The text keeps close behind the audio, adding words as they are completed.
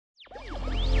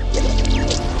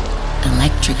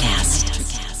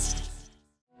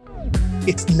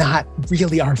It's not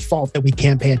really our fault that we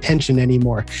can't pay attention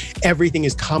anymore. Everything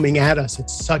is coming at us at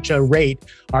such a rate.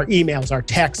 Our emails, our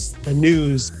texts, the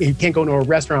news. You can't go to a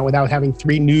restaurant without having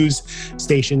 3 news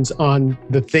stations on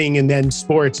the thing and then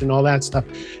sports and all that stuff.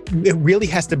 It really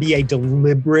has to be a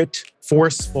deliberate,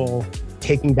 forceful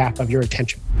taking back of your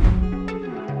attention.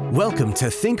 Welcome to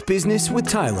Think Business with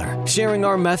Tyler, sharing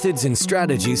our methods and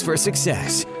strategies for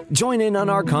success. Join in on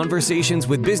our conversations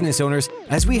with business owners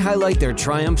as we highlight their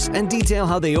triumphs and detail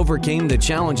how they overcame the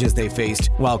challenges they faced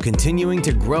while continuing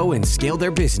to grow and scale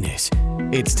their business.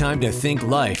 It's time to think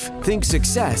life, think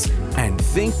success, and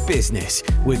think business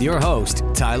with your host,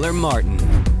 Tyler Martin.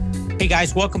 Hey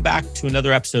guys, welcome back to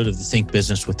another episode of the Think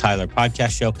Business with Tyler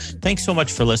podcast show. Thanks so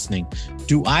much for listening.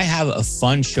 Do I have a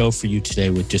fun show for you today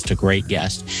with just a great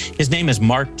guest? His name is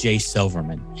Mark J.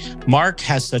 Silverman. Mark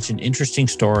has such an interesting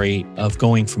story of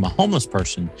going from a homeless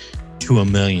person to a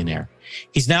millionaire.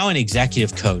 He's now an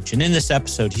executive coach. And in this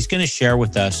episode, he's going to share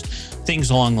with us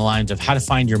things along the lines of how to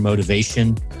find your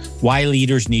motivation, why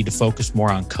leaders need to focus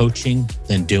more on coaching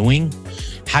than doing,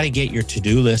 how to get your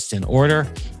to-do list in order,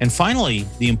 and finally,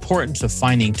 the importance of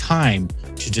finding time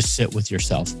to just sit with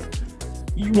yourself.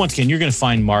 Once again, you're going to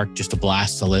find Mark just a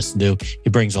blast to listen to. He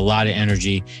brings a lot of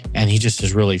energy, and he just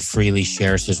really freely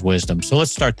shares his wisdom. So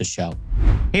let's start the show.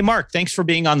 Hey, Mark, thanks for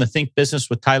being on the Think Business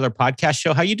with Tyler podcast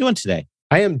show. How are you doing today?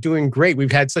 I am doing great. We've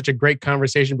had such a great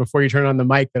conversation before you turn on the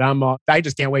mic that I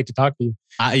just can't wait to talk to you.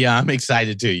 Yeah, I'm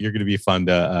excited too. You're going to be fun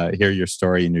to hear your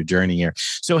story and your journey here.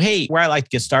 So, hey, where I like to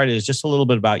get started is just a little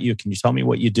bit about you. Can you tell me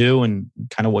what you do and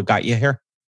kind of what got you here?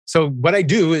 So what I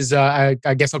do is, I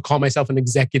guess I'll call myself an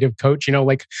executive coach. You know,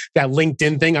 like that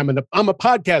LinkedIn thing. I'm a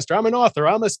podcaster. I'm an author.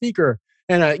 I'm a speaker,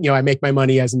 and I make my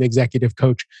money as an executive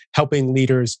coach, helping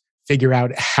leaders figure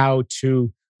out how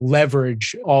to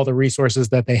leverage all the resources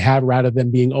that they have rather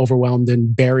than being overwhelmed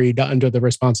and buried under the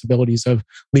responsibilities of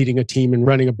leading a team and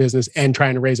running a business and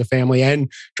trying to raise a family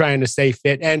and trying to stay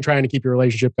fit and trying to keep your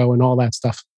relationship going, all that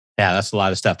stuff. Yeah, that's a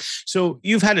lot of stuff. So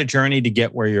you've had a journey to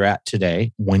get where you're at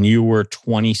today. When you were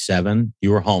 27, you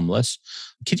were homeless.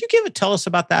 Could you tell us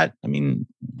about that? I mean,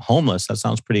 homeless, that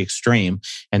sounds pretty extreme.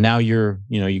 And now you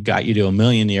got you to a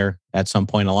millionaire at some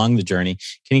point along the journey.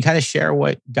 Can you kind of share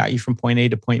what got you from point A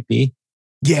to point B?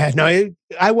 Yeah, no,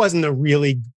 I wasn't a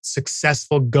really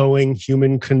successful going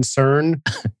human concern.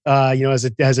 As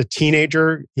a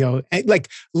teenager,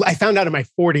 I found out in my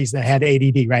 40s that I had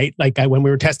ADD, right? When we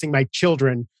were testing my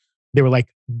children, they were like,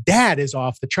 "Dad is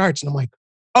off the charts," and I'm like,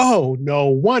 "Oh, no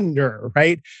wonder,"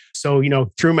 right? So,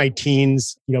 through my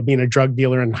teens, being a drug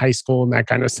dealer in high school and that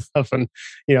kind of stuff, and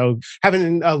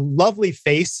having a lovely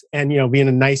face and being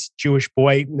a nice Jewish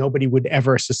boy, nobody would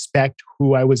ever suspect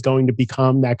who I was going to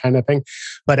become, that kind of thing.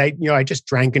 But I just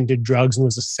drank and did drugs and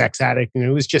was a sex addict, and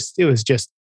it was just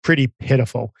pretty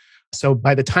pitiful. So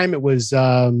by the time it was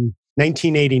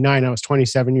 1989, I was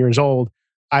 27 years old.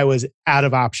 I was out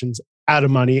of options, out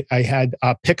of money. I had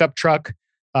a pickup truck,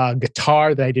 a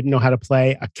guitar that I didn't know how to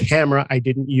play, a camera I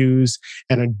didn't use,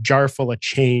 and a jar full of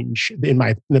change in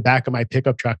the back of my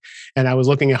pickup truck. And I was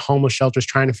looking at homeless shelters,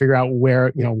 trying to figure out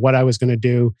what I was going to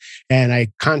do. And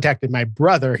I contacted my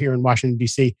brother here in Washington,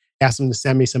 D.C., asked him to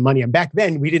send me some money. And back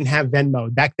then, we didn't have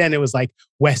Venmo. Back then, it was like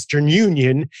Western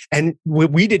Union. And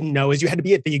what we didn't know is you had to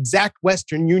be at the exact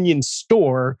Western Union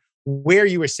store where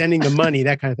you were sending the money,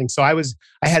 that kind of thing. So I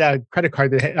had a credit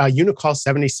card that had a Unicall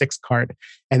 76 card,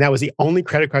 and that was the only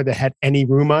credit card that had any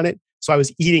room on it. So I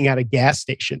was eating out of gas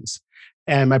stations.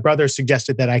 And my brother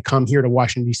suggested that I come here to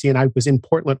Washington, D.C. And I was in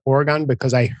Portland, Oregon,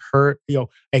 because I heard,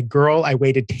 a girl I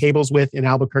waited tables with in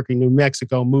Albuquerque, New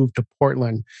Mexico, moved to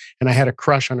Portland. And I had a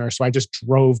crush on her. So I just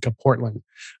drove to Portland.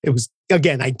 It was,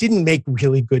 again, I didn't make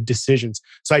really good decisions.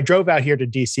 So I drove out here to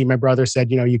D.C. My brother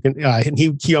said, you can, and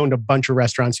he owned a bunch of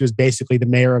restaurants. He was basically the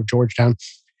mayor of Georgetown.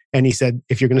 And he said,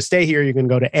 if you're going to stay here, you're going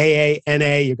to go to AA,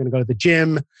 NA, you're going to go to the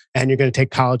gym, and you're going to take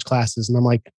college classes. And I'm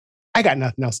like, I got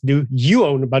nothing else to do. You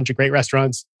own a bunch of great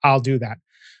restaurants. I'll do that.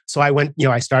 So I went,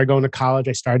 I started going to college.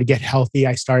 I started to get healthy.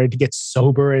 I started to get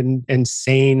sober and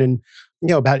sane. And,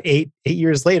 about eight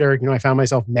years later, I found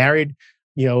myself married,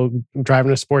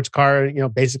 driving a sports car,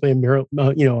 basically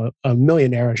a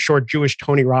millionaire, a short Jewish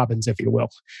Tony Robbins, if you will.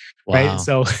 Wow. Right.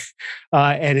 So,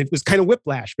 and it was kind of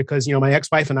whiplash because, my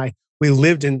ex-wife and I, we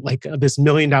lived in this $1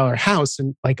 million house,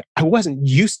 and I wasn't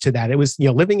used to that. It was,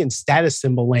 living in status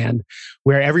symbol land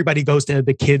where everybody goes to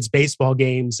the kids' baseball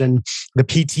games and the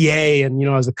PTA, and,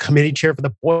 I was a committee chair for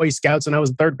the Boy Scouts, and I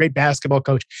was a third grade basketball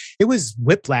coach. It was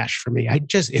whiplash for me.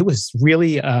 It was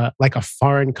really like a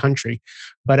foreign country,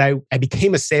 but I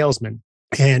became a salesman,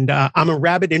 and I'm a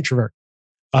rabid introvert.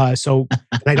 And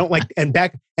I don't like,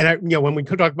 when we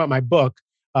could talk about my book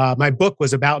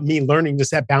was about me learning to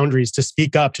set boundaries, to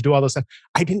speak up, to do all those stuff.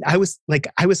 I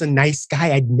was a nice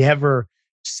guy. I'd never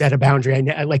set a boundary.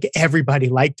 Like everybody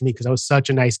liked me because I was such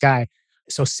a nice guy.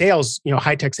 So sales,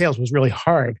 high tech sales was really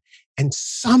hard. And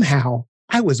somehow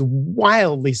I was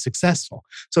wildly successful.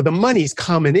 So the money's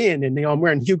coming in and I'm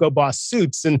wearing Hugo Boss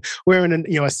suits and wearing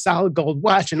a solid gold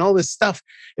watch and all this stuff.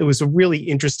 It was a really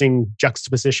interesting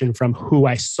juxtaposition from who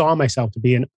I saw myself to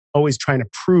be and always trying to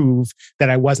prove that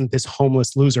I wasn't this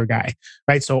homeless loser guy,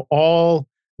 right? So all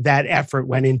that effort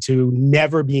went into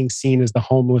never being seen as the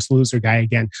homeless loser guy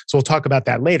again. So we'll talk about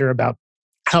that later, about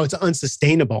how it's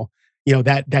unsustainable.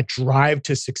 That drive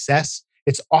to success,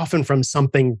 it's often from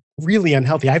something really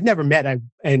unhealthy. I've never met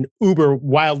an uber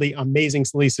wildly,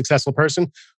 amazingly successful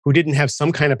person who didn't have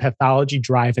some kind of pathology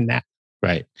drive in that.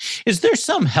 Right. Is there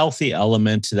some healthy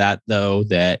element to that though,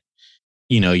 that,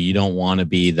 you don't want to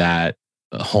be that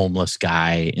homeless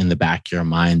guy in the back of your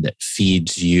mind that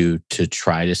feeds you to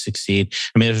try to succeed?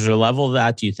 I mean, is there a level of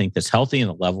that do you think that's healthy and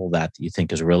a level of that you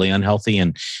think is really unhealthy?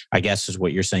 And I guess is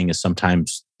what you're saying is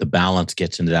sometimes the balance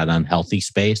gets into that unhealthy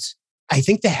space. I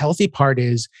think the healthy part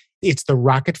is it's the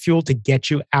rocket fuel to get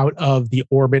you out of the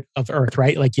orbit of Earth,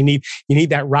 right? Like you need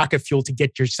that rocket fuel to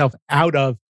get yourself out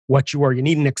of what you are. You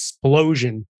need an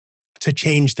explosion to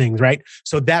change things, right?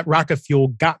 So that rocket fuel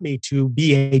got me to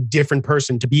be a different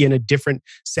person, to be in a different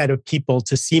set of people,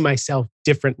 to see myself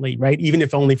differently, right? Even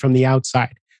if only from the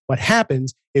outside. What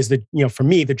happens is that, for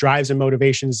me, the drives and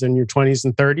motivations in your 20s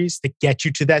and 30s that get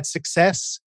you to that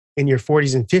success in your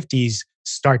 40s and 50s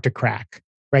start to crack,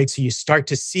 right? So you start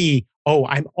to see, oh,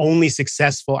 I'm only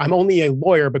successful. I'm only a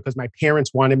lawyer because my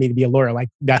parents wanted me to be a lawyer. Like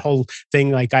that whole thing,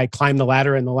 like I climbed the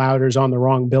ladder and the ladder's on the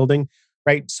wrong building.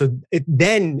 Right. So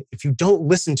then if you don't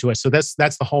listen to it, so that's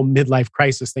the whole midlife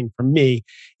crisis thing for me,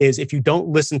 is if you don't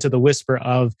listen to the whisper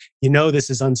of, this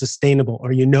is unsustainable,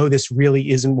 or, this really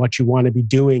isn't what you want to be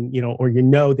doing, or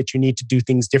that you need to do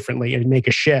things differently and make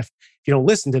a shift. If you don't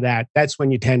listen to that, that's when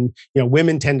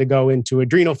women tend to go into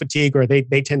adrenal fatigue, or they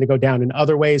tend to go down in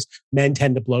other ways. Men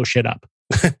tend to blow shit up.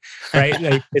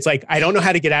 Right? It's like, I don't know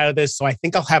how to get out of this. So I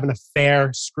think I'll have an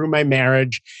affair, screw my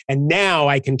marriage. And now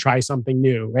I can try something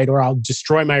new, right? Or I'll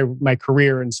destroy my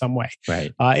career in some way.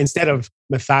 Right. Instead of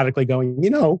methodically going,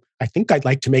 I think I'd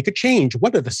like to make a change.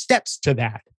 What are the steps to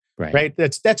that? Right.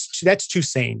 That's too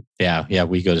sane. Yeah.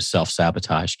 We go to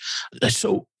self-sabotage.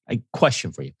 So a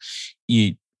question for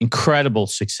you. Incredible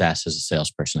success as a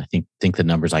salesperson. I think the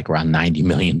number's like around $90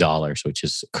 million, which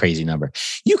is a crazy number.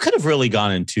 You could have really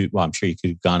gone into, I'm sure you could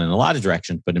have gone in a lot of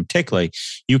directions, but in particular,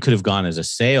 you could have gone as a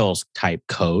sales type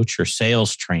coach or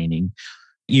sales training.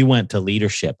 You went to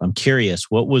leadership. I'm curious,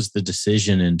 what was the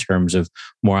decision in terms of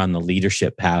more on the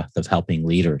leadership path of helping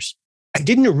leaders? I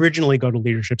didn't originally go to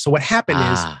leadership. So what happened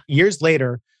is years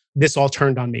later, this all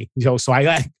turned on me. So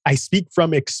I speak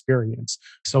from experience.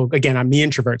 So again, I'm the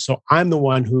introvert. So I'm the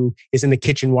one who is in the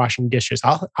kitchen washing dishes.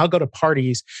 I'll go to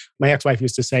parties. My ex-wife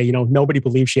used to say, nobody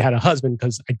believed she had a husband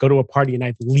because I'd go to a party and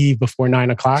I'd leave before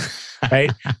 9:00,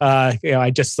 right?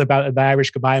 I just slip out of the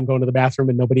Irish goodbye. I'm going to the bathroom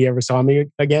and nobody ever saw me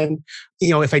again.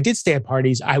 If I did stay at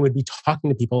parties, I would be talking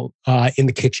to people in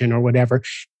the kitchen or whatever,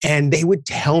 and they would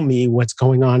tell me what's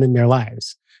going on in their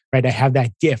lives. Right? I have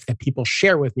that gift that people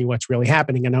share with me what's really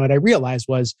happening. And what I realized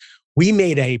was we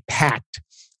made a pact,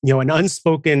 an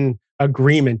unspoken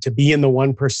agreement to be in the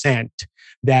 1%,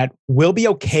 that we'll be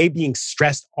okay being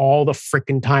stressed all the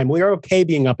freaking time. We're okay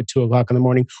being up at 2:00 in the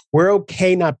morning. We're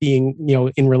okay not being,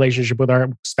 in relationship with our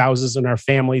spouses and our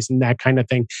families and that kind of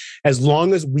thing, as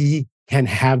long as we can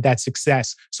have that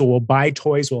success. So we'll buy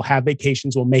toys, we'll have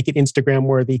vacations, we'll make it Instagram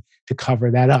worthy to cover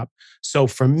that up. So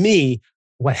for me,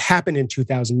 what happened in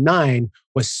 2009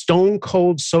 was stone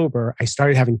cold sober. I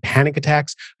started having panic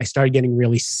attacks. I started getting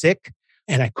really sick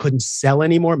and I couldn't sell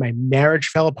anymore. My marriage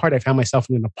fell apart. I found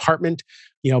myself in an apartment,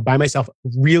 by myself,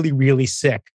 really, really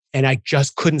sick. And I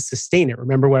just couldn't sustain it.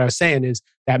 Remember what I was saying is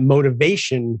that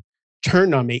motivation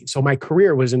turned on me. So my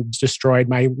career was destroyed.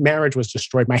 My marriage was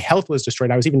destroyed. My health was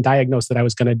destroyed. I was even diagnosed that I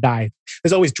was going to die.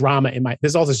 There's all this drama in my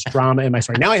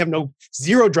story. Now I have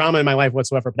zero drama in my life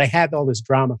whatsoever, but I had all this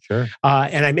drama. Sure.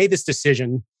 And I made this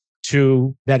decision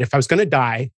that if I was going to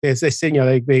die, as they say,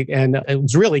 and it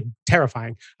was really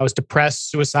terrifying. I was depressed,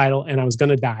 suicidal, and I was going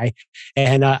to die.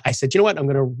 And I said, you know what? I'm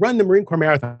going to run the Marine Corps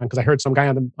Marathon because I heard some guy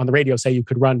on the radio say you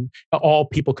could run, all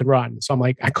people could run. So I'm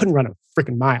like, I couldn't run a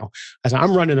freaking mile. I said,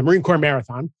 I'm running the Marine Corps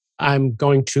Marathon. I'm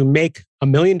going to make $1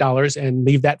 million and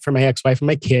leave that for my ex-wife and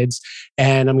my kids.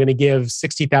 And I'm going to give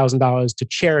 $60,000 to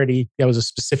charity. That was a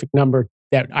specific number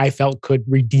that I felt could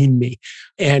redeem me.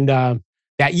 And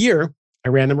that year, I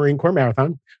ran the Marine Corps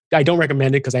Marathon. I don't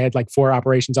recommend it because I had like 4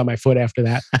 operations on my foot after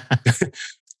that.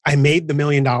 I made the $1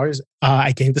 million.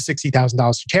 I gave the $60,000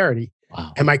 to charity.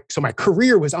 Wow. And my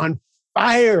career was on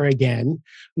fire again.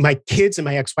 My kids and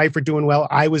my ex-wife were doing well.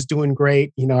 I was doing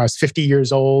great. I was 50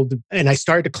 years old and I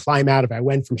started to climb out of it. I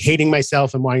went from hating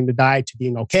myself and wanting to die to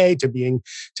being okay, to being,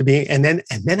 and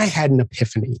then I had an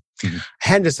epiphany. Mm-hmm. I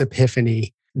had this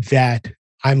epiphany that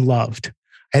I'm loved.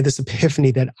 I had this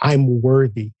epiphany that I'm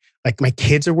worthy. Like my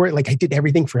kids are worthy. Like I did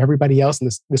everything for everybody else.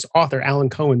 And this author, Alan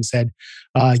Cohen, said,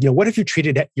 what if you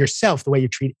treated yourself the way you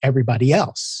treat everybody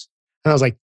else? And I was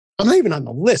like, I'm not even on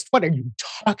the list. What are you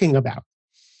talking about?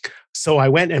 So I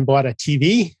went and bought a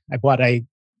TV. I bought a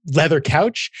leather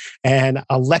couch and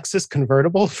a Lexus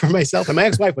convertible for myself. And my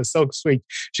ex-wife was so sweet.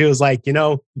 She was like,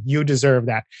 you deserve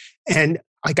that. And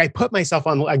like I put myself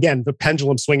on, again, the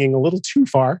pendulum swinging a little too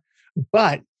far,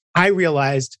 but I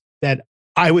realized that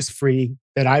I was free,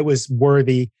 that I was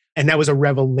worthy. And that was a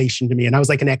revelation to me. And I was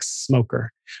like an ex-smoker,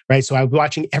 right? So I was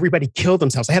watching everybody kill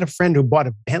themselves. I had a friend who bought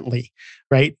a Bentley,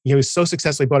 right? He was so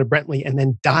successfully bought a Bentley and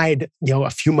then died, a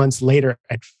few months later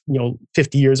at,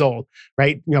 50 years old,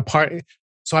 right?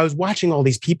 So I was watching all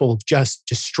these people just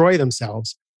destroy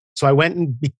themselves. So I went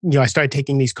and, I started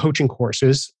taking these coaching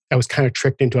courses. I was kind of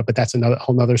tricked into it, but that's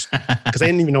whole nother, because I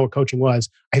didn't even know what coaching was.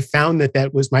 I found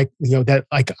that was my, that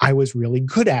like I was really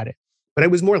good at it, but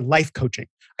it was more life coaching.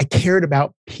 I cared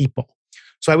about people.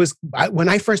 So when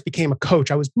I first became a coach,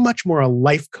 I was much more a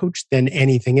life coach than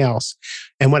anything else.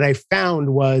 And what I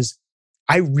found was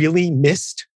I really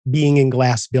missed being in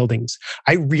glass buildings.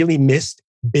 I really missed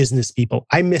business people.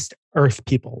 I missed earth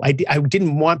people. I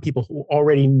didn't want people who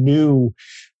already knew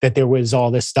that there was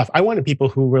all this stuff. I wanted people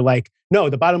who were like, no,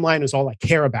 the bottom line is all I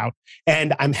care about.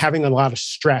 And I'm having a lot of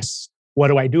stress. What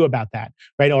do I do about that?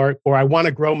 Right? Or I want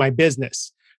to grow my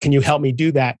business. Can you help me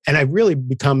do that? And I've really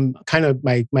become kind of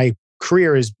my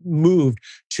career has moved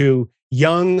to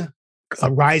young,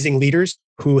 rising leaders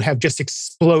who have just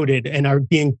exploded and are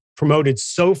being promoted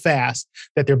so fast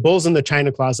that they're bulls in the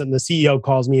china closet. And the CEO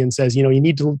calls me and says, you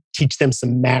need to teach them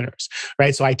some manners,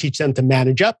 right? So I teach them to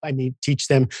manage up. I teach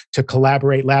them to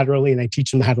collaborate laterally, and I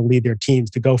teach them how to lead their teams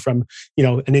to go from,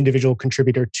 an individual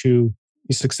contributor to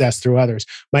success through others.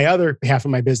 My other half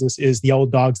of my business is the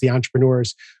old dogs, the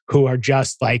entrepreneurs who are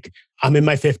just like, I'm in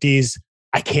my 50s.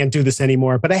 I can't do this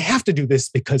anymore, but I have to do this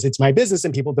because it's my business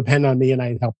and people depend on me and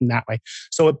I help them that way.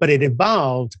 So, but it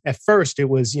evolved. At first, it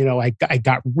was, I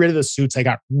got rid of the suits. I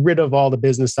got rid of all the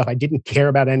business stuff. I didn't care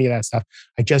about any of that stuff.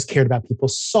 I just cared about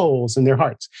people's souls and their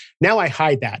hearts. Now I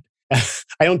hide that.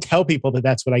 I don't tell people that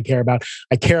that's what I care about.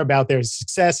 I care about their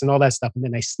success and all that stuff. And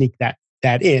then I sneak that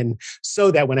in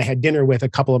so that when I had dinner with a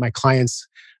couple of my clients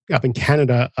up in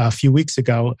Canada a few weeks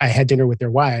ago, I had dinner with their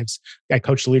wives. I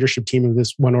coached the leadership team of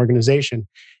this one organization,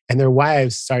 and their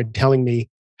wives started telling me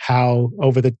how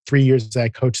over the 3 years that I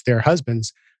coached their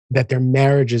husbands, that their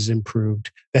marriages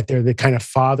improved, that they're the kind of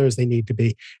fathers they need to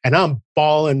be. And I'm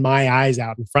bawling my eyes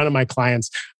out in front of my clients,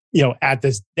 at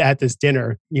this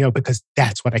dinner, because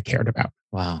that's what I cared about.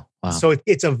 Wow. So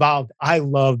it's evolved. I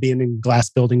love being in glass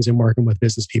buildings and working with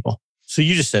business people. So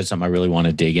you just said something I really want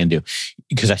to dig into,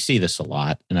 because I see this a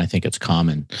lot and I think it's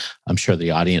common. I'm sure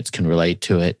the audience can relate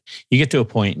to it. You get to a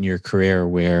point in your career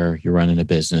where you're running a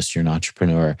business, you're an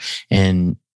entrepreneur,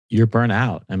 and you're burnt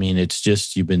out. I mean, it's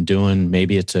just, you've been doing,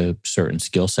 maybe it's a certain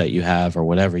skill set you have or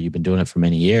whatever. You've been doing it for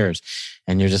many years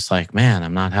and you're just like, man,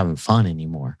 I'm not having fun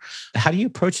anymore. How do you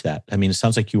approach that? I mean, it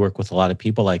sounds like you work with a lot of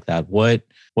people like that. What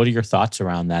are your thoughts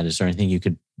around that? Is there anything you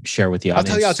could share with the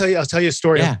audience? I'll tell you a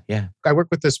story. Yeah. I work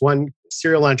with this one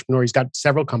serial entrepreneur. He's got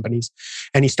several companies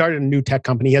and he started a new tech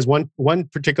company. He has one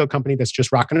particular company that's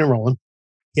just rocking and rolling.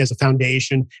 He has a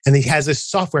foundation and he has a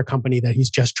software company that he's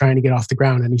just trying to get off the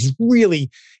ground. And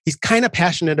he's kind of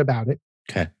passionate about it.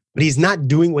 Okay. But he's not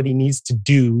doing what he needs to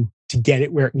do to get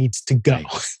it where it needs to go.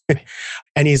 Right.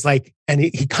 And he's like, and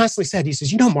he constantly said, he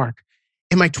says, Mark,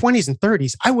 in my 20s and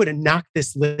 30s, I would have knocked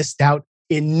this list out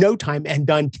in no time and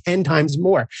done 10 times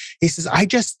more. He says, I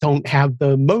just don't have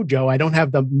the mojo. I don't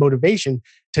have the motivation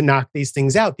to knock these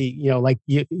things out. I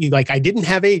didn't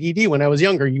have ADD when I was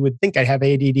younger. You would think I have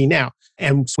ADD now.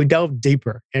 And so we delved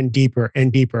deeper and deeper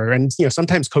and deeper. And,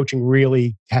 sometimes coaching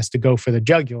really has to go for the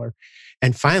jugular.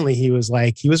 And finally, he was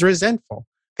resentful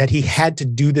that he had to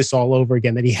do this all over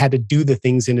again, that he had to do the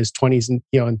things in his 20s and,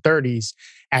 and 30s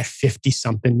at 50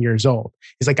 something years old.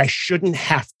 He's like, I shouldn't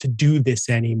have to do this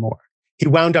anymore. He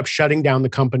wound up shutting down the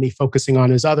company, focusing on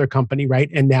his other company, right?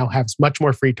 And now has much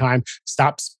more free time,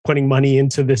 stops putting money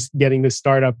into this, getting this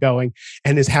startup going,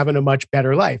 and is having a much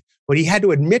better life. But he had to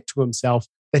admit to himself,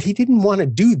 that he didn't want to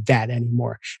do that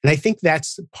anymore. And I think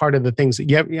that's part of the things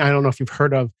that I don't know if you've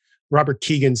heard of Robert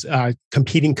Keegan's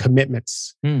competing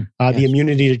commitments, Yes. The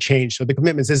immunity to change. So the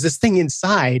commitments is this thing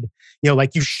inside,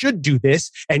 like you should do this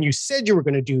and you said you were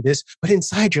going to do this, but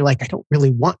inside you're like, I don't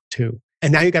really want to.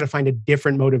 And now you got to find a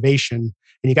different motivation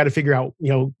and you got to figure out,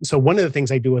 so one of the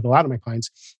things I do with a lot of my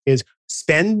clients is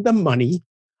spend the money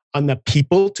on the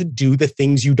people to do the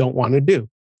things you don't want to do.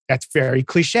 That's very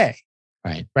cliche.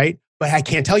 Right. But I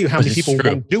can't tell you how many people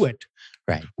won't do it.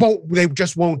 Right. Well, they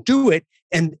just won't do it.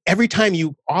 And every time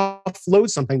you offload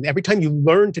something, every time you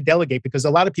learn to delegate, because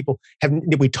a lot of people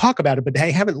we talk about it, but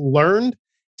they haven't learned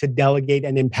to delegate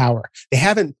and empower. They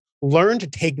haven't learned to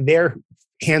take their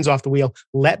hands off the wheel,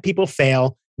 let people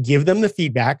fail, give them the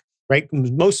feedback, right?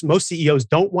 Most CEOs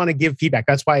don't want to give feedback.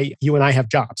 That's why you and I have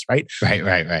jobs, right?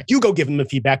 Right. You go give them the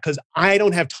feedback because I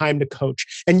don't have time to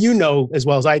coach. And you know as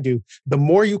well as I do, the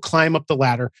more you climb up the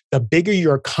ladder, the bigger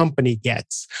your company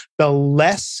gets, the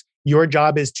less your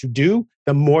job is to do,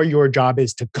 the more your job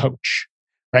is to coach,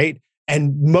 right?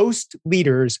 And most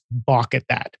leaders balk at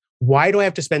that. Why do I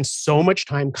have to spend so much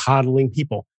time coddling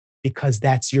people? Because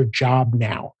that's your job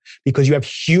now. Because you have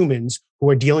humans who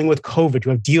are dealing with COVID.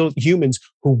 You have humans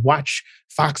who watch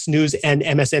Fox News and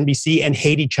MSNBC and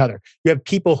hate each other. You have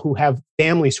people who have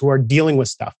families who are dealing with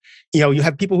stuff. You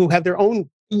have people who have their own.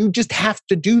 You just have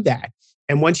to do that.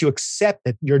 And once you accept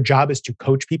that your job is to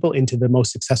coach people into the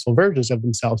most successful versions of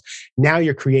themselves, now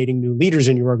you're creating new leaders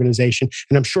in your organization.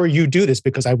 And I'm sure you do this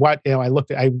because I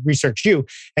researched you,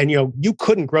 and you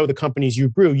couldn't grow the companies you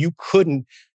grew. You couldn't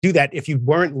do that if you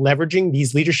weren't leveraging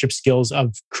these leadership skills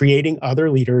of creating other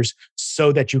leaders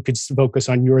so that you could focus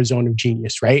on your zone of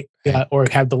genius, right? Or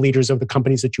have the leaders of the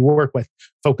companies that you work with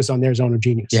focus on their zone of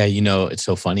genius. Yeah, it's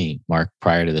so funny, Mark.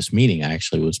 Prior to this meeting, I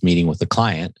actually was meeting with a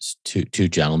client, two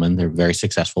gentlemen. They're a very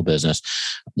successful business.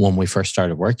 When we first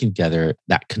started working together,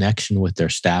 that connection with their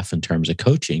staff in terms of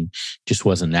coaching just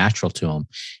wasn't natural to them.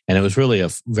 And it was really a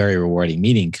very rewarding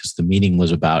meeting because the meeting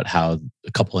was about how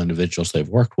a couple of individuals they've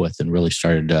worked with and really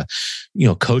started to,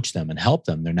 coach them and help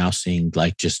them. They're now seeing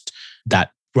like just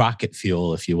that rocket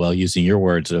fuel, if you will, using your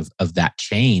words of that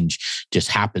change just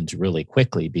happens really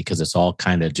quickly because it's all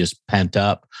kind of just pent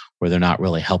up where they're not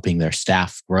really helping their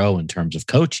staff grow in terms of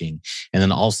coaching. And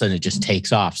then all of a sudden it just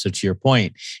takes off. So to your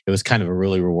point, it was kind of a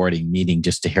really rewarding meeting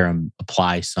just to hear them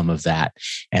apply some of that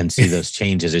and see those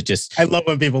changes. I love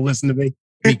when people listen to me.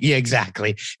 Yeah,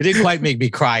 exactly. It didn't quite make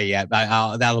me cry yet.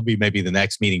 That'll be maybe the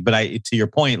next meeting. But to your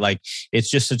point, like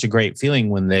it's just such a great feeling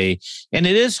when and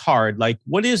it is hard. Like,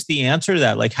 what is the answer to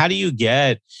that? Like, how do you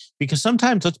because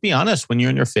sometimes, let's be honest, when you're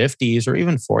in your 50s or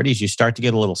even 40s, you start to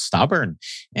get a little stubborn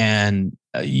and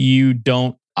you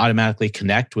don't automatically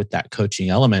connect with that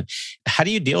coaching element. How do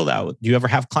you deal with that? Do you ever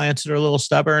have clients that are a little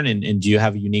stubborn and do you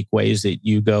have unique ways that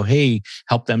you go, hey,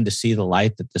 help them to see the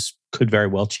light that this could very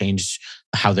well change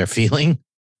how they're feeling?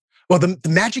 Well, the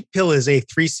magic pill is a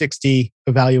 360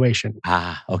 evaluation.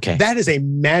 Okay. That is a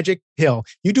magic pill.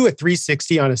 You do a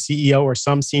 360 on a CEO or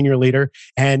some senior leader,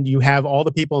 and you have all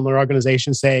the people in their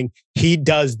organization saying, he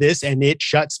does this and it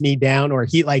shuts me down, or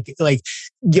he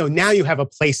now you have a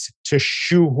place to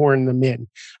shoehorn them in.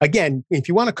 Again, if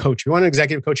you want a coach, you want an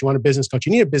executive coach, you want a business coach,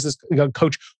 you need a business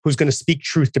coach who's going to speak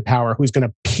truth to power, who's going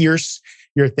to pierce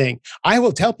your thing. I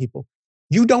will tell people,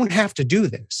 you don't have to do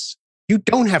this. You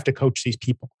don't have to coach these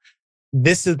people.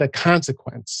 This is the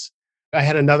consequence. I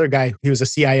had another guy, he was a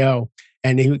CIO,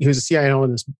 and he was a CIO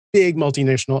in this big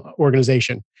multinational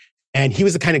organization. And he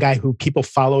was the kind of guy who people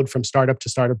followed from startup to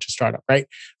startup to startup, right?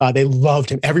 They loved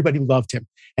him. Everybody loved him.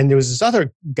 And there was this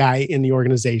other guy in the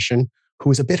organization who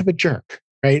was a bit of a jerk,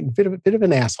 right? A bit of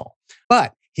an asshole.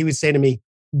 But he would say to me,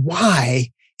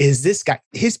 why is this guy,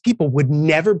 his people would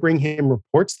never bring him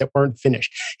reports that weren't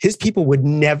finished. His people would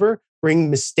never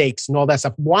bring mistakes and all that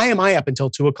stuff. Why am I up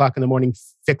until 2:00 in the morning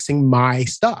fixing my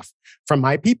stuff from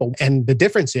my people? And the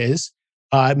difference is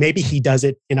maybe he does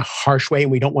it in a harsh way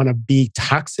and we don't want to be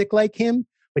toxic like him,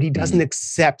 but he doesn't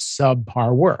accept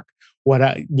subpar work.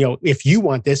 If you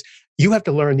want this, you have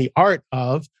to learn the art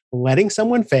of letting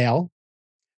someone fail,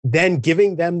 then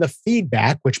giving them the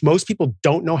feedback, which most people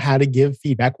don't know how to give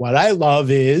feedback. What I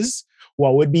love is,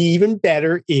 what would be even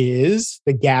better is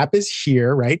the gap is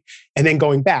here, right? And then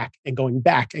going back and going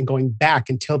back and going back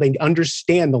until they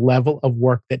understand the level of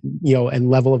work that,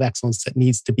 and level of excellence that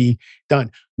needs to be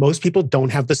done. Most people don't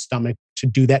have the stomach to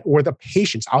do that or the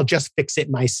patience. I'll just fix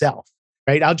it myself,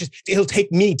 right? It'll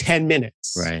take me 10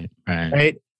 minutes. Right.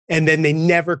 And then they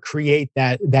never create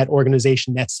that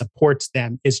organization that supports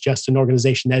them. It's just an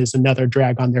organization that is another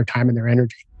drag on their time and their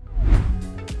energy.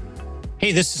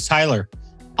 Hey, this is Tyler.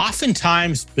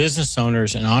 Oftentimes, business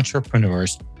owners and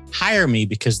entrepreneurs hire me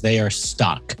because they are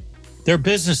stuck. Their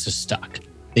business is stuck.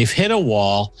 They've hit a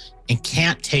wall and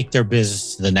can't take their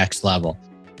business to the next level,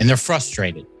 and they're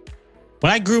frustrated.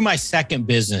 When I grew my second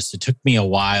business, it took me a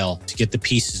while to get the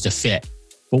pieces to fit.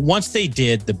 But once they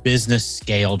did, the business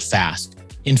scaled fast.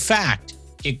 In fact,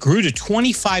 it grew to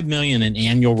 25 million in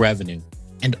annual revenue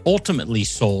and ultimately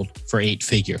sold for 8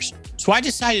 figures. So I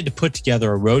decided to put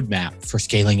together a roadmap for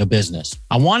scaling a business.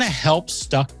 I want to help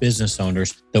stuck business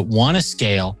owners that want to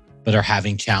scale but are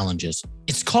having challenges.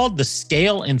 It's called the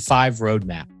Scale in 5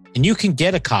 Roadmap, and you can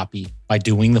get a copy by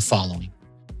doing the following.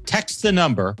 Text the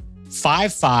number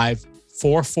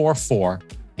 55444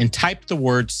 and type the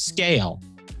word scale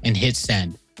and hit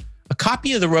send. A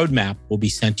copy of the roadmap will be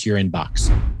sent to your inbox.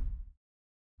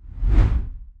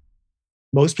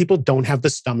 Most people don't have the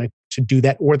stomach to do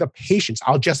that or the patience.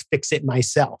 I'll just fix it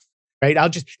myself, right?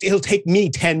 It'll take me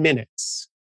 10 minutes,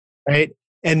 right?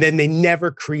 And then they never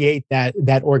create that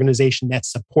organization that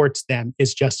supports them.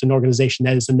 It's just an organization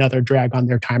that is another drag on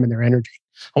their time and their energy.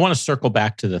 I want to circle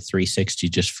back to the 360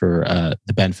 just for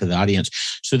the benefit of the audience.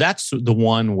 So that's the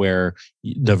one where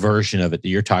the version of it that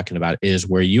you're talking about is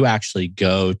where you actually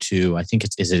go to, I think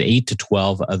is it 8 to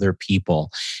 12 other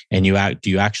people, and do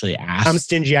you actually ask? I'm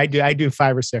stingy. I do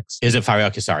 5 or 6. Is it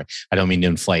 5? Okay, sorry. I don't mean to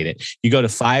inflate it. You go to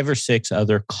 5 or 6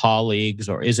 other colleagues,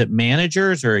 or is it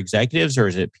managers or executives, or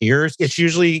is it peers? It's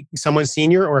usually someone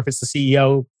senior, or if it's the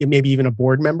CEO, maybe even a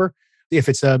board member. If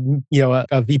it's a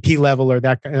VP level or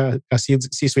that a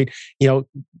C-suite,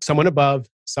 someone above,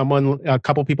 a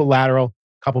couple people lateral,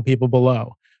 couple people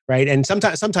below, right? And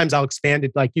sometimes I'll expand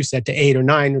it, like you said, to 8 or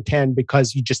 9 or 10,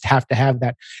 because you just have to have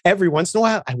that. Every once in a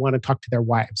while, I want to talk to their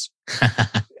wives.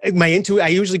 I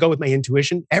usually go with my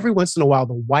intuition. Every once in a while,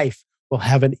 the wife will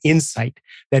have an insight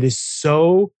that is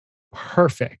so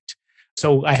perfect.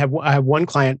 So I have one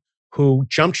client who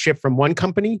jumped ship from one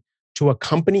company to a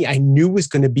company I knew was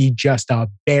going to be just a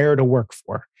bear to work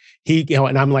for.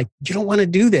 And I'm like, you don't want to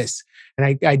do this. And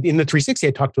I in the 360,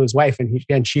 I talked to his wife,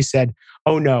 and she said,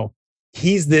 oh no,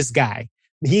 he's this guy.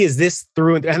 He is this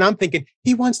through and I'm thinking,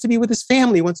 he wants to be with his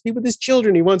family, he wants to be with his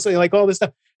children, he wants to like all this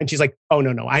stuff. And she's like, oh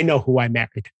no, I know who I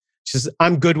married. She says,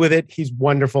 I'm good with it. He's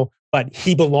wonderful, but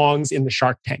he belongs in the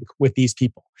Shark Tank with these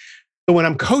people. So when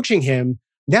I'm coaching him,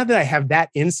 now that I have that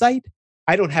insight,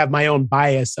 I don't have my own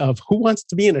bias of who wants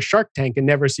to be in a Shark Tank and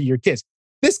never see your kids.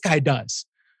 This guy does,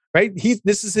 right?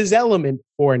 This is his element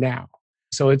for now.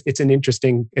 So it's an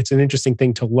interesting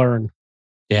thing to learn.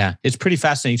 Yeah, it's pretty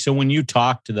fascinating. So when you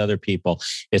talk to the other people,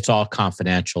 it's all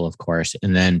confidential, of course,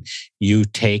 and then you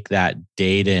take that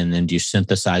data and then you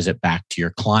synthesize it back to your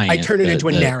client. I turn it into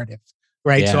a narrative.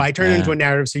 Right. Yeah, so I turn it into a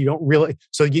narrative. So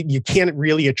you can't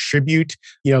really attribute,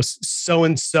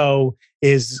 so-and-so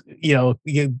is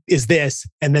this,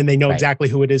 and then they know exactly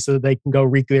who it is so that they can go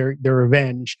wreak their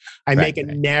revenge. I make a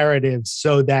narrative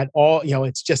so that all,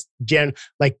 it's just general.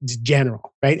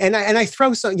 Right. And I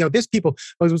throw some, there's people,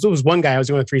 there was one guy I was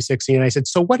doing a 360 and I said,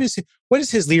 so what is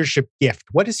his leadership gift?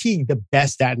 What is he the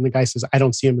best at? And the guy says, I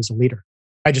don't see him as a leader.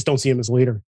 I just don't see him as a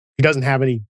leader. He doesn't have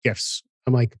any gifts.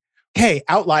 I'm like, hey,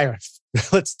 outlier.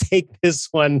 Let's take this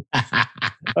one. And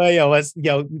then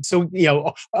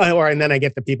I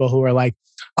get the people who are like,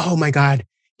 oh my God,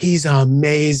 he's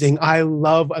amazing.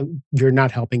 You're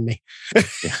not helping me.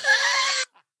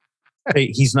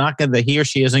 He or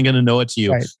she isn't going to know it's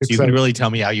you. Right, so you can really tell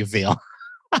me how you feel.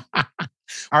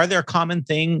 Are there common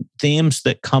themes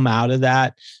that come out of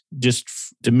that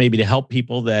just to help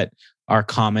people that are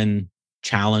common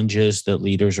challenges that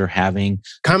leaders are having?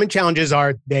 Common challenges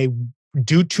are they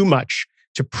do too much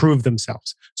to prove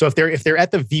themselves. So if they're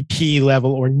at the VP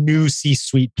level or new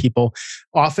C-suite people,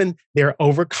 often they're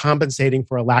overcompensating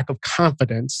for a lack of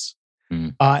confidence,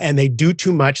 and they do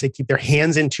too much. They keep their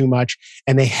hands in too much,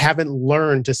 and they haven't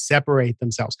learned to separate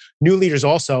themselves. New leaders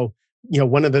also,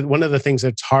 one of the things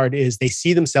that's hard is they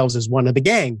see themselves as one of the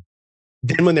gang.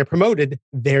 Then when they're promoted,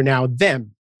 they're now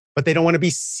them, but they don't want to be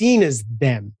seen as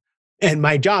them. And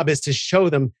my job is to show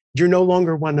them you're no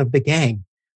longer one of the gang,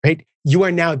 right? You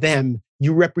are now them.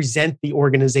 You represent the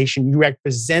organization. You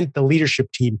represent the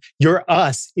leadership team. Your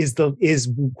us is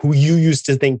who you used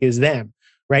to think is them,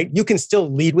 right? You can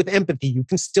still lead with empathy. You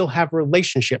can still have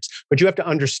relationships, but you have to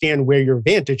understand where your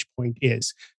vantage point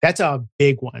is. That's a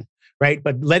big one, right?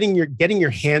 But getting your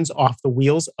hands off the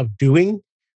wheels of doing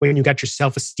when you got your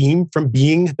self-esteem from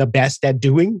being the best at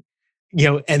doing,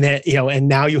 and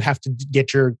now you have to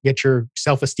get your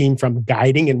self-esteem from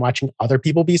guiding and watching other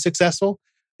people be successful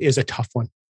is a tough one.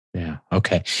 Yeah.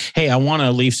 Okay. Hey, I want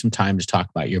to leave some time to talk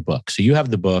about your book. So you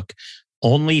have the book,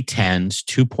 Only 10s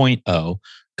 2.0,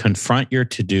 Confront Your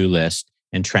To-Do List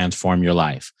and transform your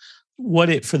life.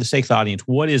 For the sake of the audience,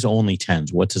 what is only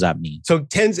tens? What does that mean? So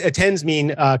tens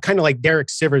mean kind of like Derek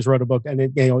Sivers wrote a book,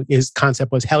 and his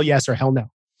concept was hell yes or hell no.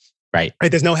 Right.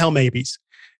 There's no hell maybes.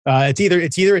 It's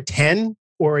either a 10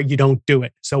 or you don't do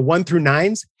it. So 1 through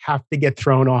 9s have to get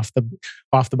thrown off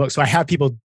the book. So I have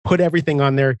people put everything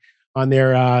on their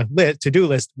to-do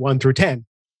list 1 through 10.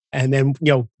 And then,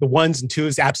 the 1s and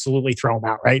 2s absolutely throw them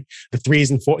out, right? The 3s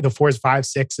and 4s, the 4s,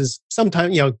 5s, 6s,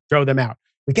 sometimes, throw them out.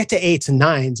 We get to 8s and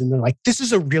 9s and they're like, this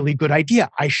is a really good idea.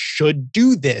 I should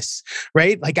do this,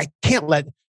 right? Like I can't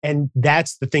and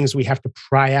that's the things we have to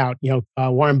pry out.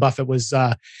 Warren Buffett was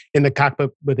in the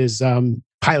cockpit with his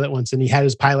pilot once, and he had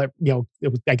his pilot,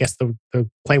 I guess the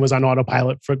plane was on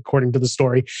autopilot according to the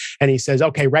story. And he says,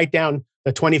 okay, write down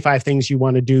the 25 things you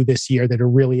want to do this year that are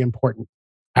really important.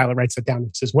 Pilot writes it down. He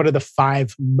says, what are the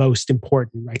 5 most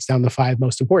important? Writes down the 5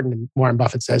 most important. And Warren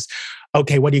Buffett says,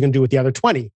 okay, what are you going to do with the other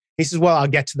 20? He says, well, I'll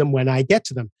get to them when I get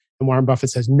to them. And Warren Buffett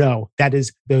says, no, that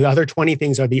is the other 20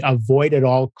 things are the avoid at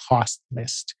all cost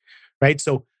list, right?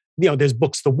 So, there's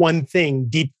books, The One Thing,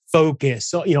 Deep Focus,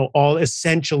 so, all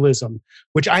essentialism,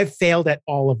 which I've failed at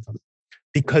all of them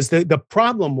because the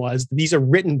problem was these are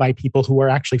written by people who are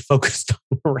actually focused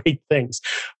on the right things.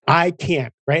 I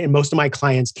can't, right? And most of my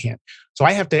clients can't. So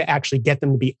I have to actually get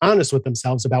them to be honest with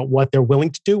themselves about what they're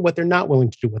willing to do, what they're not willing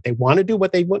to do, what they want to do,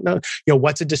 what they want not,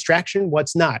 what's a distraction,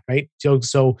 what's not, right?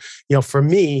 So for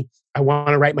me, I want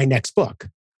to write my next book.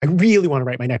 I really want to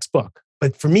write my next book.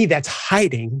 But for me, that's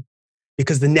hiding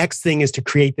because the next thing is to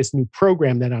create this new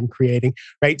program that I'm creating,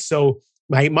 right? So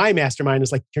my mastermind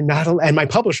is like, and my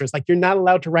publisher is like, you're not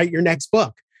allowed to write your next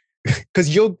book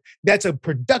because that's a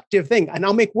productive thing. And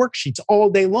I'll make worksheets all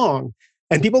day long.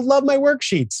 And people love my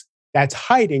worksheets. That's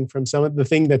hiding from some of the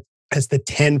thing that has the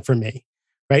 10 for me,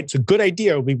 right? It's a good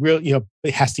idea. We really,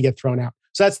 it has to get thrown out.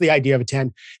 So that's the idea of a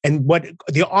 10. And what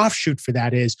the offshoot for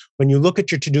that is, when you look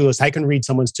at your to-do list, I can read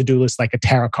someone's to-do list like a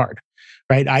tarot card,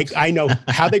 right? I know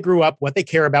how they grew up, what they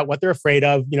care about, what they're afraid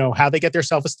of, how they get their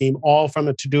self-esteem, all from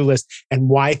a to-do list, and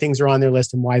why things are on their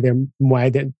list and why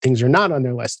things are not on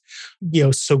their list.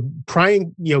 So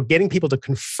getting people to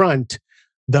confront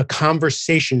the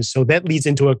conversation. So that leads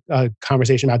into a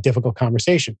conversation about difficult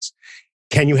conversations.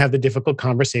 Can you have the difficult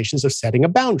conversations of setting a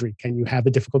boundary? Can you have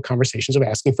the difficult conversations of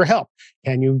asking for help?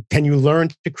 Can you learn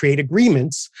to create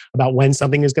agreements about when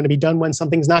something is going to be done, when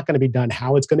something's not going to be done,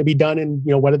 how it's going to be done, and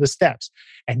what are the steps?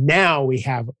 And now we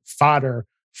have fodder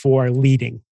for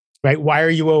leading, right? Why are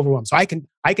you overwhelmed? So I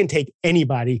can take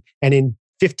anybody, and in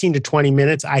 15 to 20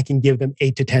 minutes, I can give them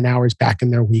 8 to 10 hours back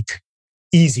in their week.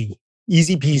 Easy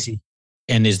peasy.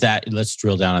 And let's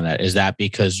drill down on that. Is that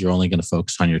because you're only going to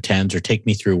focus on your 10s, or take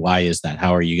me through why is that?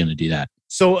 How are you going to do that?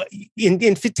 So in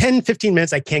 10, 15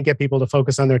 minutes, I can't get people to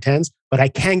focus on their 10s, but I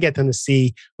can get them to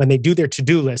see when they do their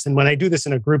to-do list. And when I do this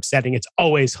in a group setting, it's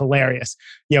always hilarious.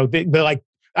 They're like,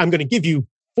 I'm going to give you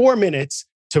 4 minutes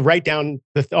to write down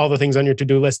all the things on your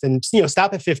to-do list, and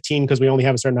stop at 15 because we only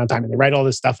have a certain amount of time. And they write all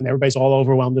this stuff and everybody's all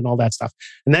overwhelmed and all that stuff.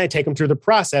 And then I take them through the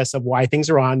process of why things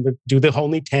are on, do the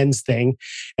only 10s thing.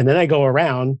 And then I go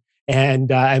around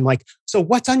and I'm like, so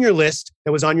what's on your list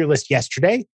that was on your list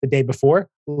yesterday, the day before,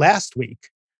 last week,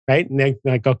 right? And they're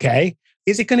like, okay,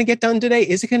 is it going to get done today?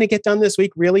 Is it going to get done this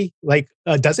week? Really? Like,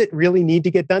 does it really need to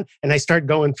get done? And I start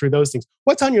going through those things.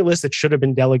 What's on your list that should have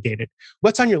been delegated?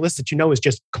 What's on your list that is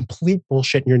just complete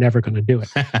bullshit and you're never going to do it,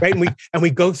 right? And we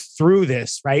go through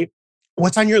this, right?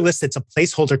 What's on your list that's a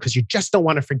placeholder because you just don't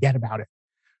want to forget about it,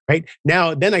 right?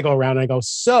 Now, then I go around and I go,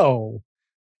 so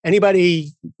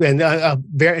anybody, and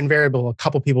invariable, a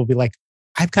couple people will be like,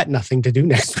 I've got nothing to do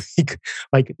next week.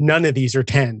 Like none of these are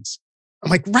 10s. I'm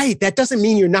like, right, that doesn't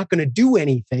mean you're not going to do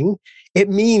anything. It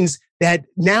means that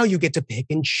now you get to pick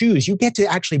and choose. You get to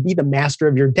actually be the master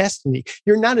of your destiny.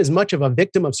 You're not as much of a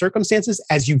victim of circumstances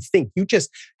as you think. You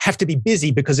just have to be busy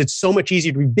because it's so much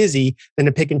easier to be busy than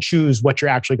to pick and choose what you're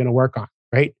actually going to work on,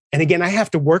 right? And again, I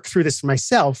have to work through this for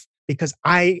myself because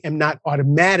I am not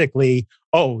automatically,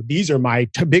 these are my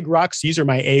big rocks. These are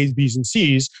my A's, B's, and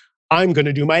C's. I'm going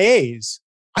to do my A's.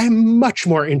 I'm much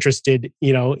more interested,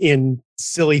 in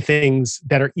silly things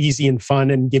that are easy and fun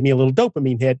and give me a little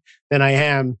dopamine hit than I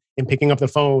am in picking up the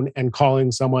phone and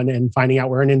calling someone and finding out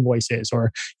where an invoice is,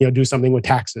 or, do something with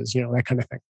taxes, that kind of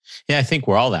thing. Yeah, I think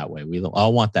we're all that way. We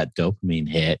all want that dopamine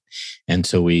hit. And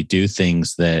so we do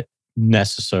things that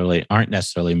aren't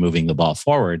necessarily moving the ball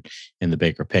forward in the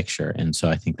bigger picture. And so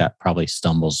I think that probably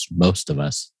stumbles most of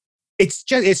us. It's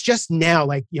just now,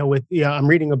 like, I'm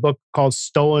reading a book called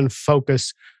Stolen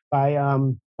Focus by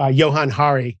Johan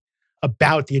Hari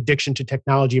about the addiction to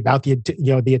technology, about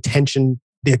the attention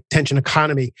the attention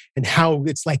economy and how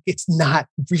it's like, it's not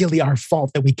really our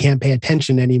fault that we can't pay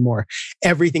attention anymore.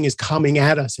 Everything is coming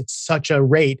at us at such a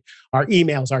rate. Our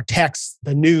emails, our texts,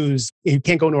 the news. You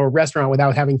can't go to a restaurant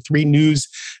without having 3 news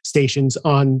stations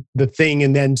on the thing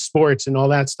and then sports and all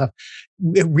that stuff.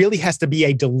 It really has to be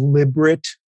a deliberate,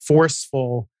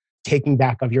 forceful taking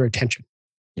back of your attention.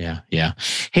 Yeah. Yeah.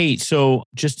 Hey, so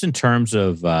just in terms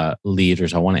of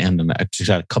leaders, I want to end on, I just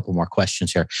got a couple more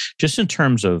questions here. Just in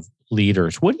terms of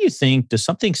leaders, what do you think? Does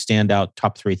something stand out?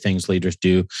 Top 3 things leaders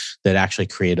do that actually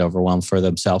create overwhelm for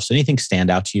themselves? Anything stand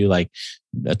out to you, like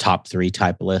a top 3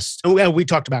 type list? Well, we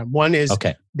talked about it. One is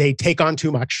they take on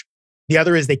too much. The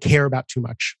other is they care about too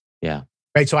much. Yeah.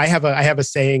 Right. So I have a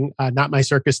saying, not my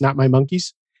circus, not my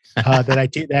monkeys,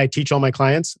 that I teach all my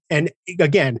clients. And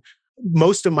again,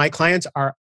 most of my clients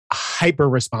are hyper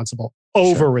responsible,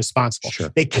 over responsible. Sure.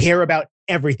 They care about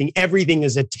everything. Everything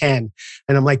is a 10.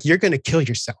 And I'm like, you're going to kill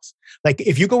yourself. Like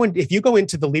if you go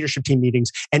into the leadership team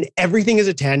meetings and everything is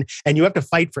a 10 and you have to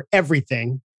fight for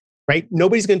everything, right?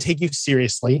 Nobody's going to take you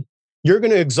seriously. You're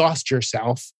going to exhaust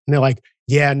yourself. And they're like,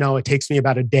 yeah, no, it takes me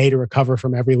about a day to recover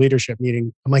from every leadership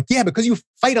meeting. I'm like, yeah, because you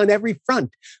fight on every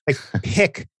front. Like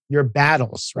pick your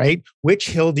battles, right? Which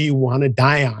hill do you want to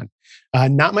die on?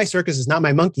 Not my circus is not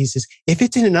my monkeys is if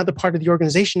it's in another part of the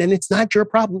organization and it's not your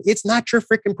problem, it's not your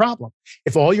freaking problem.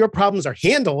 If all your problems are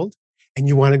handled and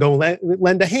you want to go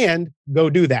lend a hand, go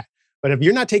do that. But if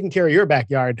you're not taking care of your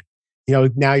backyard,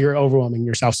 now you're overwhelming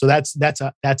yourself. So that's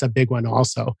a big one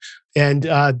also. And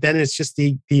then it's just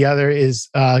the other is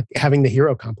having the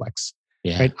hero complex.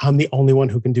 Yeah. Right. I'm the only one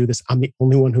who can do this. I'm the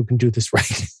only one who can do this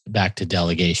right. Back to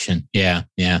delegation. Yeah.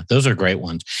 Yeah. Those are great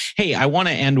ones. Hey, I want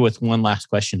to end with one last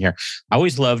question here. I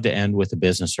always love to end with a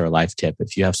business or a life tip.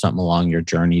 If you have something along your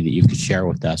journey that you could share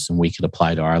with us and we could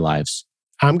apply to our lives.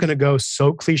 I'm going to go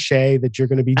so cliche that you're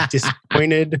going to be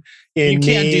disappointed in me. You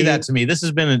can't do that to me. This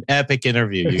has been an epic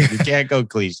interview. You can't go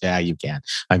cliche. Yeah, you can.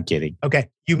 I'm kidding. Okay.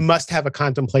 You must have a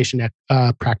contemplation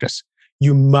practice.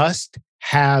 You must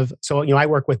have, I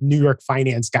work with New York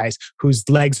finance guys whose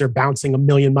legs are bouncing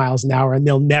 1,000,000 miles an hour and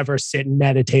they'll never sit and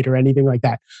meditate or anything like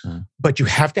that. But you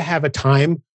have to have a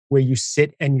time where you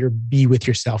sit and you be with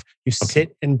yourself. You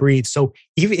sit and breathe. So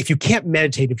even if you can't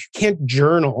meditate, if you can't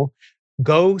journal,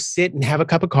 go sit and have a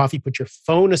cup of coffee, put your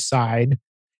phone aside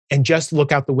and just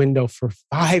look out the window for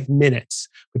 5 minutes.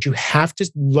 But you have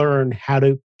to learn how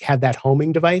to have that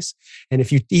homing device. And I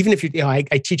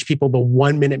teach people the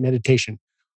 1-minute meditation.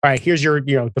 All right, here's your,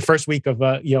 the first week of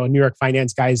a New York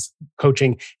finance guys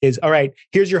coaching is, all right,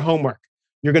 here's your homework.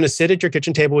 You're going to sit at your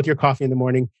kitchen table with your coffee in the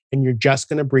morning and you're just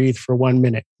going to breathe for 1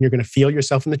 minute. You're going to feel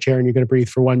yourself in the chair and you're going to breathe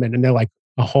for 1 minute. And they're like,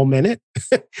 a whole minute?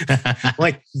 I'm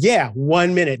like, yeah,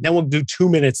 1 minute. Then we'll do 2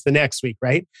 minutes the next week,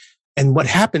 right? And what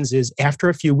happens is after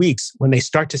a few weeks, when they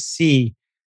start to see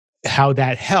how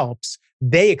that helps,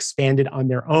 they expand it on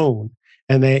their own.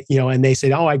 And they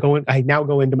say, oh, I now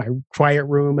go into my quiet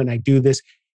room and I do this.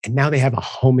 And now they have a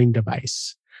homing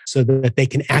device so that they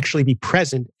can actually be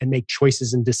present and make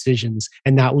choices and decisions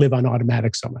and not live on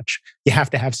automatic so much. You have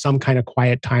to have some kind of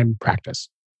quiet time practice.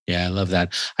 Yeah, I love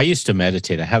that. I used to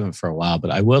meditate. I haven't for a while,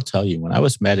 but I will tell you, when I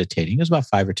was meditating, it was about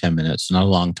 5 or 10 minutes, not a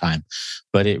long time,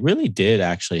 but it really did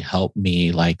actually help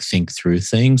me think through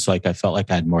things. Like I felt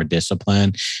like I had more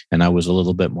discipline and I was a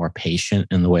little bit more patient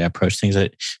in the way I approach things.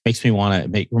 It makes me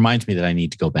reminds me that I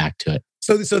need to go back to it.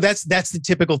 So that's the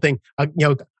typical thing.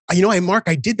 Mark,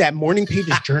 I did that morning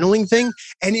pages journaling thing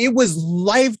and it was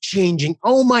life-changing.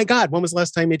 Oh my God. When was the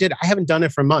last time you did it? I haven't done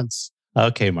it for months.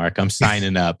 Okay, Mark, I'm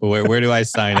signing up. Where do I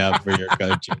sign up for your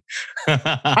coaching?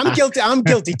 I'm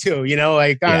guilty too,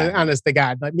 honest to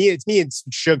God. But it's me and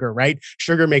sugar, right?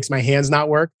 Sugar makes my hands not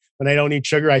work. When I don't eat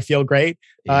sugar, I feel great.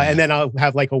 And then I'll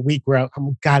have a week where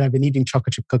I've been eating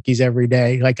chocolate chip cookies every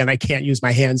day, and I can't use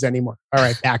my hands anymore. All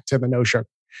right, back to the no sugar.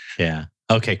 Yeah.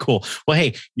 Okay, cool. Well,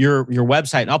 hey, your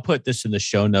website, and I'll put this in the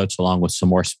show notes along with some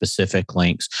more specific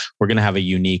links. We're going to have a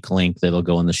unique link that'll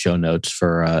go in the show notes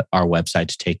for our website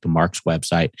to take to Mark's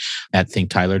website at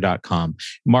thinktyler.com.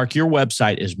 Mark, your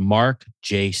website is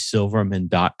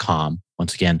markjsilverman.com.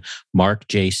 Once again,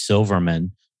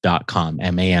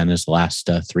 markjsilverman.com. MAN is the last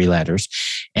 3 letters.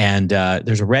 And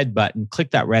there's a red button.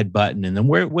 Click that red button. And then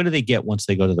what do they get once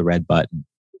they go to the red button?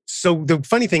 So the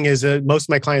funny thing is most of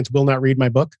my clients will not read my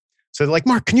book. So they're like,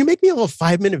 Mark, can you make me a little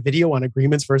 5-minute video on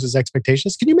agreements versus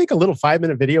expectations? Can you make a little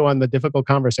 5-minute video on the difficult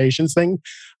conversations thing?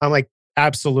 I'm like,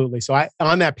 absolutely. So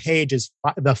on that page is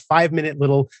the 5-minute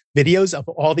little videos of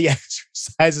all the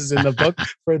exercises in the book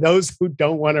for those who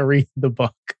don't want to read the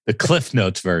book. The Cliff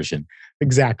Notes version.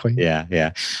 Exactly.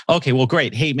 Yeah. Okay, well,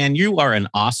 great. Hey, man, you are an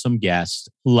awesome guest.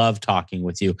 Love talking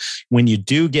with you. When you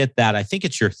do get that, I think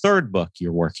it's your third book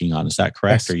you're working on. Is that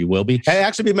correct? Yes. Or you will be? It'll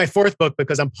actually be my fourth book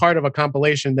because I'm part of a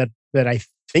compilation that I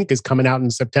think is coming out in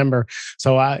September.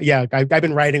 So I've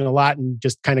been writing a lot and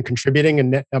just kind of contributing,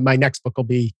 and my next book will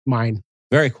be mine.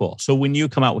 Very cool. So when you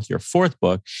come out with your fourth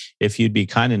book, if you'd be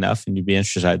kind enough and you'd be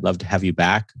interested, I'd love to have you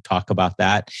back, talk about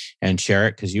that and share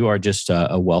it, because you are just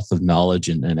a wealth of knowledge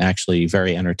and actually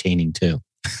very entertaining too.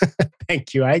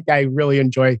 Thank you. I really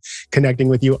enjoy connecting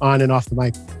with you on and off the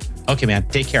mic. Okay, man.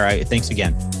 Take care. Thanks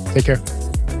again. Take care.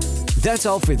 That's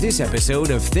all for this episode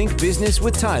of Think Business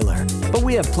with Tyler. But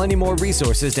we have plenty more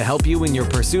resources to help you in your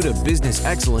pursuit of business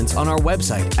excellence on our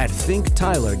website at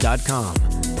thinktyler.com.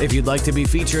 If you'd like to be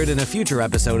featured in a future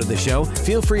episode of the show,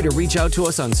 feel free to reach out to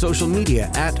us on social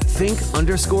media at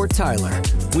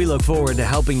think_Tyler. We look forward to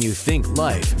helping you think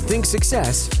life, think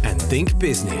success, and think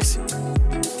business.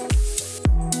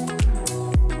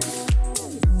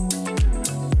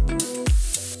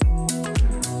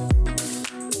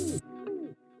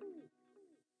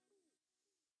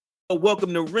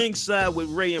 Welcome to Ringside with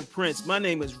Ray and Prince. My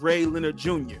name is Ray Leonard Jr.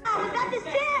 Oh, is that the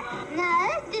set? No,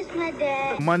 that's just my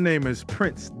dad. My name is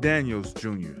Prince Daniels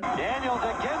Jr. Daniels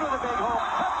again with a big home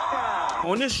touchdown.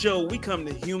 On this show, we come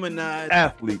to humanize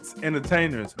Athletes,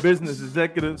 entertainers, business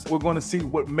executives. We're going to see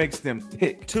what makes them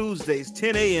tick. Tuesdays,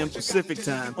 10 a.m. Pacific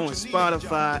time on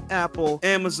Spotify, Apple,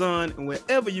 Amazon, and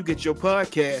wherever you get your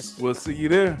podcasts. We'll see you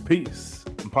there. Peace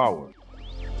and power.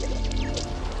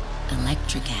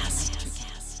 Electric acid.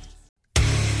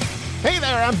 Hey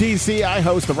there, I'm DC. I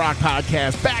host the Rock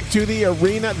Podcast, Back to the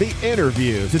Arena, The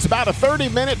Interviews. It's about a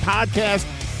 30-minute podcast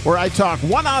where I talk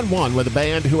one-on-one with a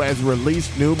band who has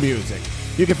released new music.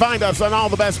 You can find us on all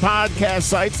the best podcast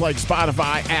sites like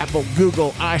Spotify, Apple,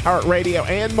 Google, iHeartRadio,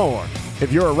 and more.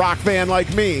 If you're a rock fan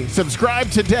like me,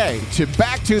 subscribe today to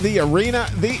Back to the Arena,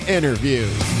 The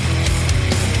Interviews.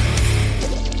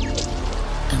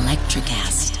 Electric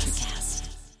acid.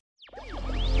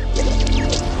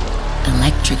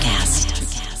 Electric acid.